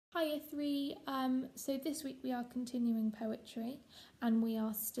Hi Year 3, so this week we are continuing poetry and we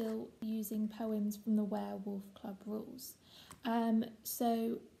are still using poems from the Werewolf Club rules.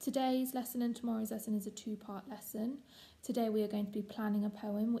 So today's lesson and tomorrow's lesson is a two-part lesson. Today we are going to be planning a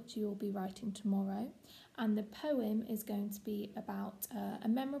poem which you will be writing tomorrow, and the poem is going to be about a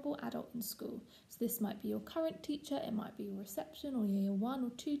memorable adult in school. So this might be your current teacher, it might be your reception or your year 1 or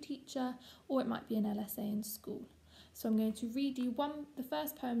 2 teacher, or it might be an LSA in school. So I'm going to read you the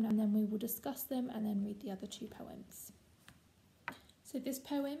first poem now, and then we will discuss them and then read the other two poems. So this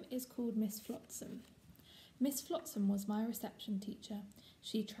poem is called Miss Flotsam. Miss Flotsam was my reception teacher.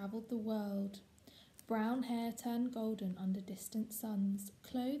 She travelled the world. Brown hair turned golden under distant suns,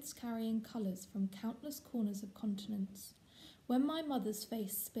 clothes carrying colours from countless corners of continents. When my mother's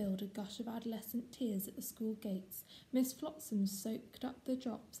face spilled a gush of adolescent tears at the school gates, Miss Flotsam soaked up the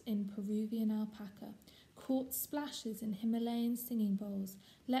drops in Peruvian alpaca, caught splashes in Himalayan singing bowls,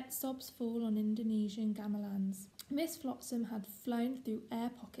 let sobs fall on Indonesian gamelans. Miss Flotsam had flown through air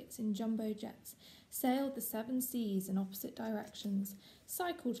pockets in jumbo jets, sailed the 7 seas in opposite directions,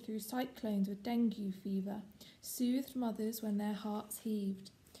 cycled through cyclones with dengue fever, soothed mothers when their hearts heaved.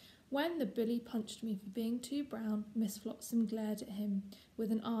 When the bully punched me for being too brown, Miss Flotsam glared at him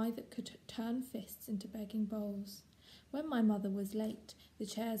with an eye that could turn fists into begging bowls. When my mother was late, the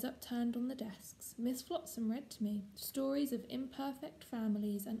chairs upturned on the desks, Miss Flotsam read to me stories of imperfect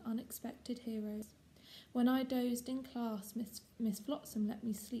families and unexpected heroes. When I dozed in class, Miss Flotsam let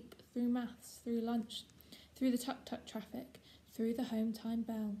me sleep through maths, through lunch, through the tuk-tuk traffic, through the home time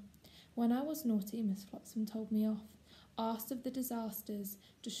bell. When I was naughty, Miss Flotsam told me off, asked of the disasters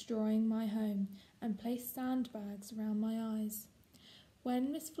destroying my home, and placed sandbags around my eyes.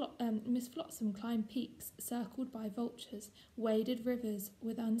 When Miss Flotsam climbed peaks circled by vultures, waded rivers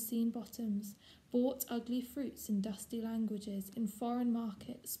with unseen bottoms, bought ugly fruits in dusty languages, in foreign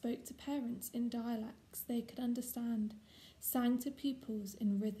markets, spoke to parents in dialects they could understand, sang to pupils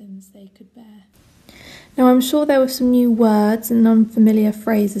in rhythms they could bear. Now I'm sure there were some new words and unfamiliar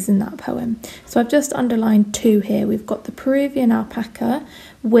phrases in that poem, so I've just underlined 2 here. We've got the Peruvian alpaca,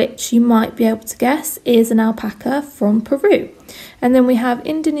 which you might be able to guess is an alpaca from Peru. And then we have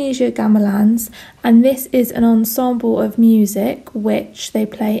Indonesia gamelans, and this is an ensemble of music which they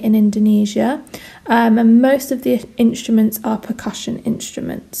play in Indonesia, and most of the instruments are percussion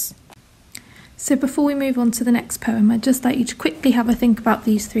instruments. So before we move on to the next poem, I'd just like you to quickly have a think about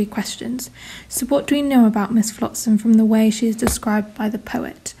these 3 questions. So what do we know about Miss Flotsam from the way she is described by the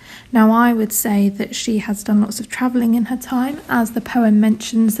poet? Now I would say that she has done lots of travelling in her time, as the poem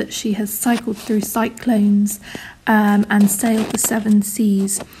mentions that she has cycled through cyclones and sailed the 7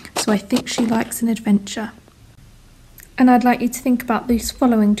 seas. So I think she likes an adventure. And I'd like you to think about these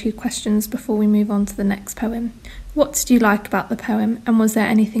following 2 questions before we move on to the next poem. What did you like about the poem, and was there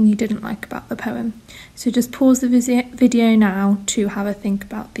anything you didn't like about the poem? So just pause the video now to have a think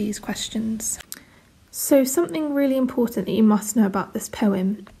about these questions. So something really important that you must know about this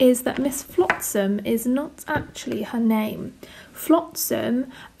poem is that Miss Flotsam is not actually her name. Flotsam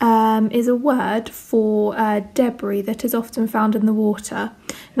is a word for debris that is often found in the water.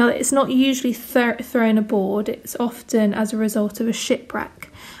 Now it's not usually thrown aboard, it's often as a result of a shipwreck.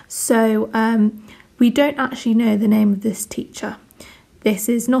 So we don't actually know the name of this teacher. This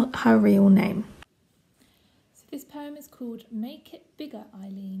is not her real name. So this poem is called Make It Bigger,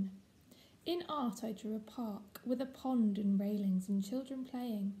 Eileen. In art I drew a park with a pond and railings and children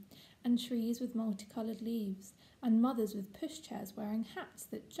playing, and trees with multicoloured leaves, and mothers with pushchairs wearing hats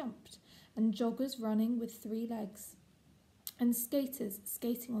that jumped, and joggers running with 3 legs, and skaters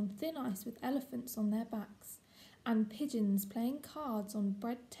skating on thin ice with elephants on their backs, and pigeons playing cards on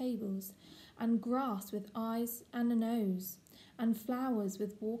bread tables, and grass with eyes and a nose, and flowers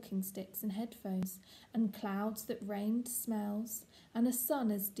with walking sticks and headphones, and clouds that rained smells, and a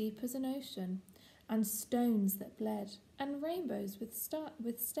sun as deep as an ocean, and stones that bled, and rainbows with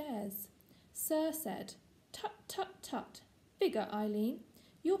stairs. Sir said, "Tut, tut, tut, bigger, Eileen,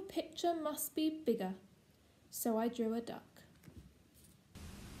 your picture must be bigger." So I drew a duck.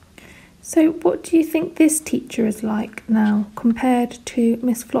 So what do you think this teacher is like now compared to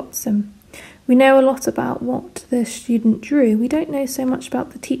Miss Flotsam? We know a lot about what the student drew. We don't know so much about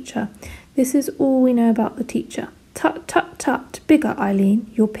the teacher. This is all we know about the teacher. Tut, tut, tut, bigger, Eileen,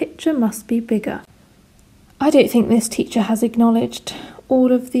 your picture must be bigger. I don't think this teacher has acknowledged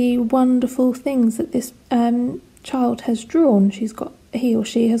all of the wonderful things that this child has drawn. He or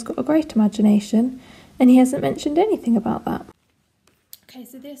she has got a great imagination, and he hasn't mentioned anything about that. Okay,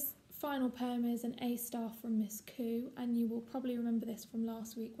 so this final poem is an A star from Miss Koo, and you will probably remember this from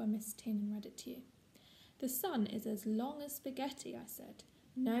last week when Miss Tin read it to you. The sun is as long as spaghetti, I said.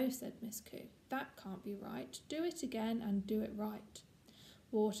 No, said Miss Coo, that can't be right. Do it again and do it right.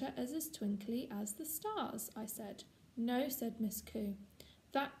 Water as twinkly as the stars, I said. No, said Miss Coo,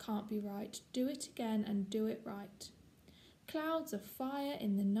 that can't be right. Do it again and do it right. Clouds of fire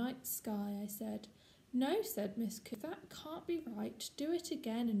in the night sky, I said. No, said Miss Coo, that can't be right. Do it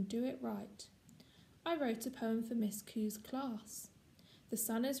again and do it right. I wrote a poem for Miss Coo's class. The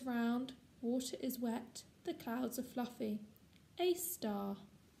sun is round, water is wet, the clouds are fluffy. A star.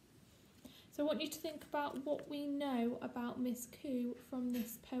 So I want you to think about what we know about Miss Coo from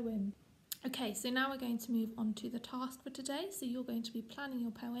this poem. Okay, so now we're going to move on to the task for today. So you're going to be planning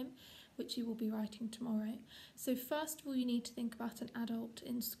your poem, which you will be writing tomorrow. So first of all, you need to think about an adult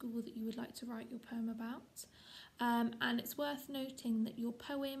in school that you would like to write your poem about. And it's worth noting that your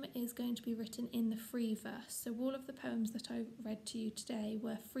poem is going to be written in the free verse. So all of the poems that I read to you today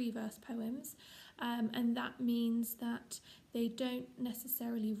were free verse poems. And that means that they don't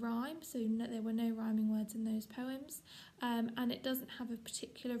necessarily rhyme, so there were no rhyming words in those poems, and it doesn't have a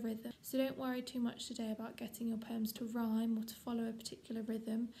particular rhythm. So don't worry too much today about getting your poems to rhyme or to follow a particular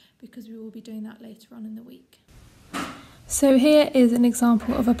rhythm, because we will be doing that later on in the week. So here is an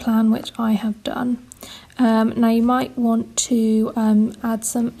example of a plan which I have done. Now you might want to add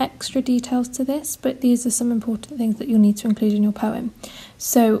some extra details to this, but these are some important things that you'll need to include in your poem.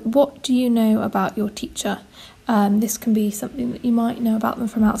 So what do you know about your teacher? This can be something that you might know about them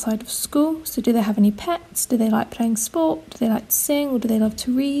from outside of school. So do they have any pets? Do they like playing sport? Do they like to sing, or do they love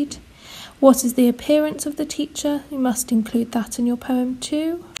to read? What is the appearance of the teacher? You must include that in your poem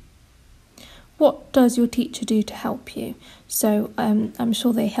too. What does your teacher do to help you? So I'm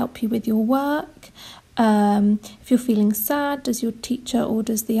sure they help you with your work. If you're feeling sad, does your teacher or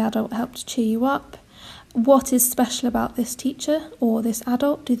does the adult help to cheer you up? What is special about this teacher or this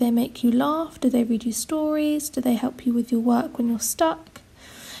adult? Do they make you laugh? Do they read you stories? Do they help you with your work when you're stuck?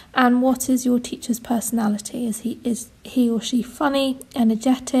 And what is your teacher's personality? Is he or she funny,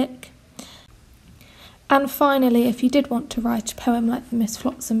 energetic? And finally, if you did want to write a poem like the Miss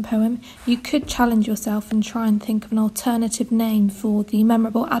Flotsam poem, you could challenge yourself and try and think of an alternative name for the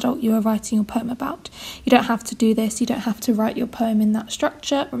memorable adult you are writing your poem about. You don't have to do this, you don't have to write your poem in that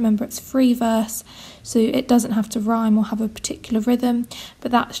structure. Remember, it's free verse, so it doesn't have to rhyme or have a particular rhythm,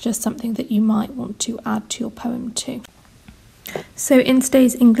 but that's just something that you might want to add to your poem too. So in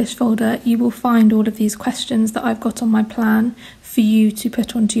today's English folder, you will find all of these questions that I've got on my plan for you to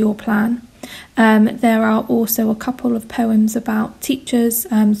put onto your plan. There are also a couple of poems about teachers,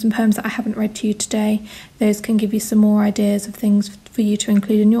 some poems that I haven't read to you today. Those can give you some more ideas of things for you to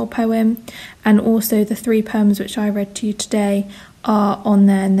include in your poem. And also the 3 poems which I read to you today are on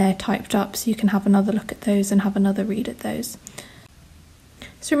there and they're typed up, so you can have another look at those and have another read at those.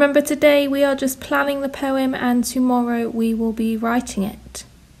 So remember, today we are just planning the poem and tomorrow we will be writing it.